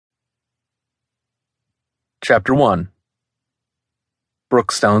Chapter 1.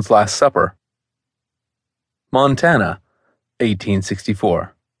 Brookstone's Last Supper. Montana,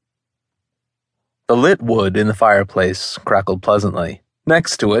 1864. The lit wood in the fireplace crackled pleasantly.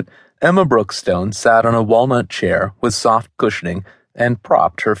 Next to it, Emma Brookstone sat on a walnut chair with soft cushioning and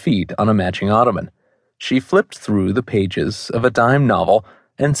propped her feet on a matching ottoman. She flipped through the pages of a dime novel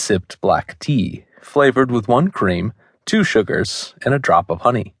and sipped black tea, flavored with 1 cream, 2 sugars, and a drop of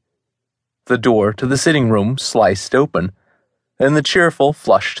honey. The door to the sitting room sliced open, and the cheerful,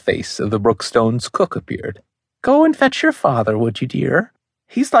 flushed face of the Brookstones' cook appeared. "Go and fetch your father, would you, dear?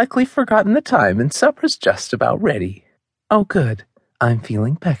 He's likely forgotten the time, and supper's just about ready." "Oh, good. I'm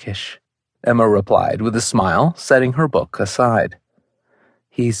feeling peckish," Emma replied with a smile, setting her book aside.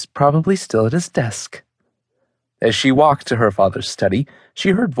 "He's probably still at his desk." As she walked to her father's study,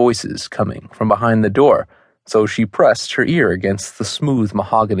 she heard voices coming from behind the door, so she pressed her ear against the smooth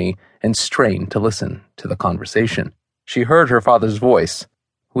mahogany and strained to listen to the conversation. She heard her father's voice.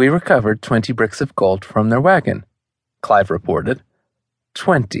 "We recovered 20 bricks of gold from their wagon," Clive reported.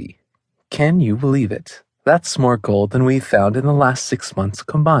 20. Can you believe it? That's more gold than we've found in the last 6 months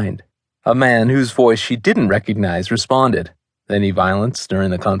combined. A man whose voice she didn't recognize responded. "Any violence during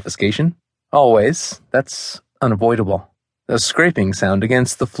the confiscation?" "Always. That's unavoidable." A scraping sound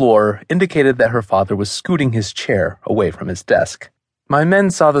against the floor indicated that her father was scooting his chair away from his desk. "My men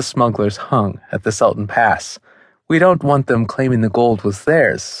saw the smugglers hung at the Sultan Pass. We don't want them claiming the gold was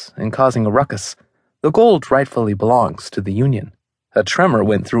theirs and causing a ruckus. The gold rightfully belongs to the Union." A tremor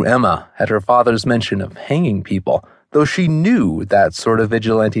went through Emma at her father's mention of hanging people, though she knew that sort of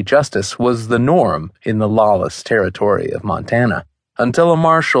vigilante justice was the norm in the lawless territory of Montana. Until a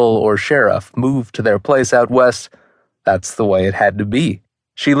marshal or sheriff moved to their place out west, that's the way it had to be.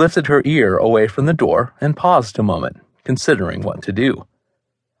 She lifted her ear away from the door and paused a moment, considering what to do.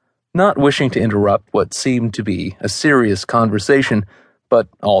 Not wishing to interrupt what seemed to be a serious conversation, but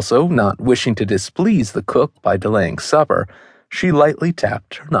also not wishing to displease the cook by delaying supper, she lightly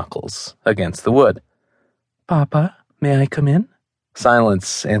tapped her knuckles against the wood. "Papa, may I come in?"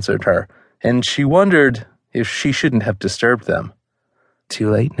 Silence answered her, and she wondered if she shouldn't have disturbed them. "Too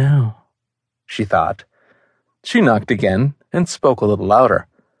late now," she thought. She knocked again and spoke a little louder.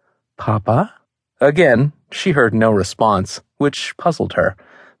 "Papa?" Again, she heard no response, which puzzled her.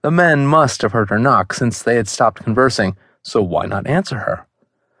 The men must have heard her knock since they had stopped conversing, so why not answer her?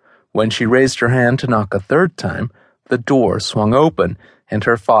 When she raised her hand to knock a 3rd time, the door swung open, and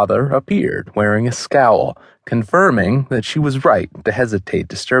her father appeared wearing a scowl, confirming that she was right to hesitate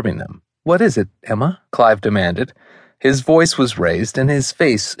disturbing them. "What is it, Emma?" Clive demanded. His voice was raised and his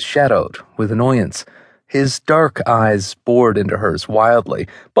face shadowed with annoyance. His dark eyes bored into hers wildly,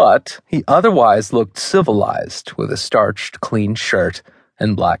 but he otherwise looked civilized with a starched, clean shirt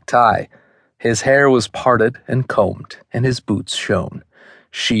and black tie. His hair was parted and combed, and his boots shone.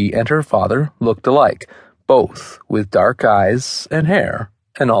 She and her father looked alike, both with dark eyes and hair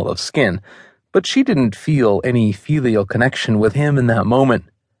and olive skin, but she didn't feel any filial connection with him in that moment.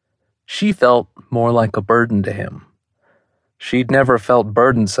 She felt more like a burden to him. She'd never felt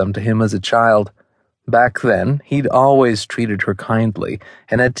burdensome to him as a child. Back then, he'd always treated her kindly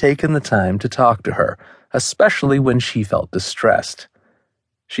and had taken the time to talk to her, especially when she felt distressed.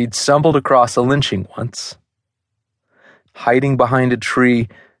 She'd stumbled across a lynching once. Hiding behind a tree,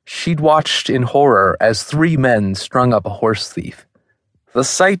 she'd watched in horror as 3 men strung up a horse thief. The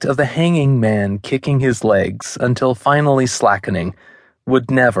sight of the hanging man kicking his legs until finally slackening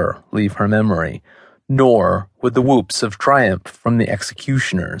would never leave her memory, nor would the whoops of triumph from the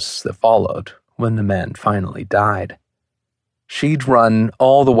executioners that followed when the man finally died. She'd run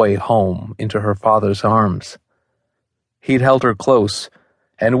all the way home into her father's arms. He'd held her close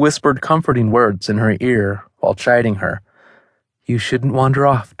and whispered comforting words in her ear while chiding her. "You shouldn't wander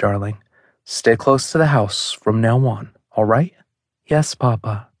off, darling. Stay close to the house from now on, all right?" "Yes,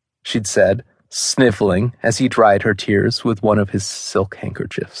 Papa," she'd said, sniffling as he dried her tears with one of his silk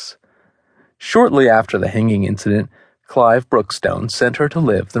handkerchiefs. Shortly after the hanging incident, Clive Brookstone sent her to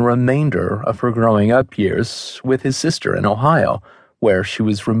live the remainder of her growing-up years with his sister in Ohio, where she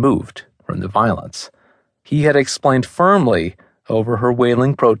was removed from the violence. He had explained firmly, over her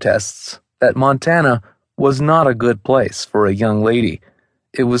wailing protests, that Montana was not a good place for a young lady.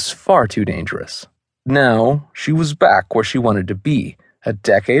 It was far too dangerous. Now, she was back where she wanted to be, a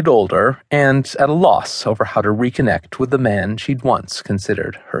decade older, and at a loss over how to reconnect with the man she'd once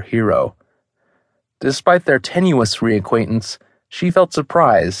considered her hero. Despite their tenuous reacquaintance, she felt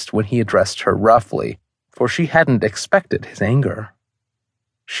surprised when he addressed her roughly, for she hadn't expected his anger.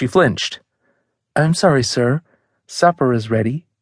 She flinched. "I'm sorry, sir. Supper is ready.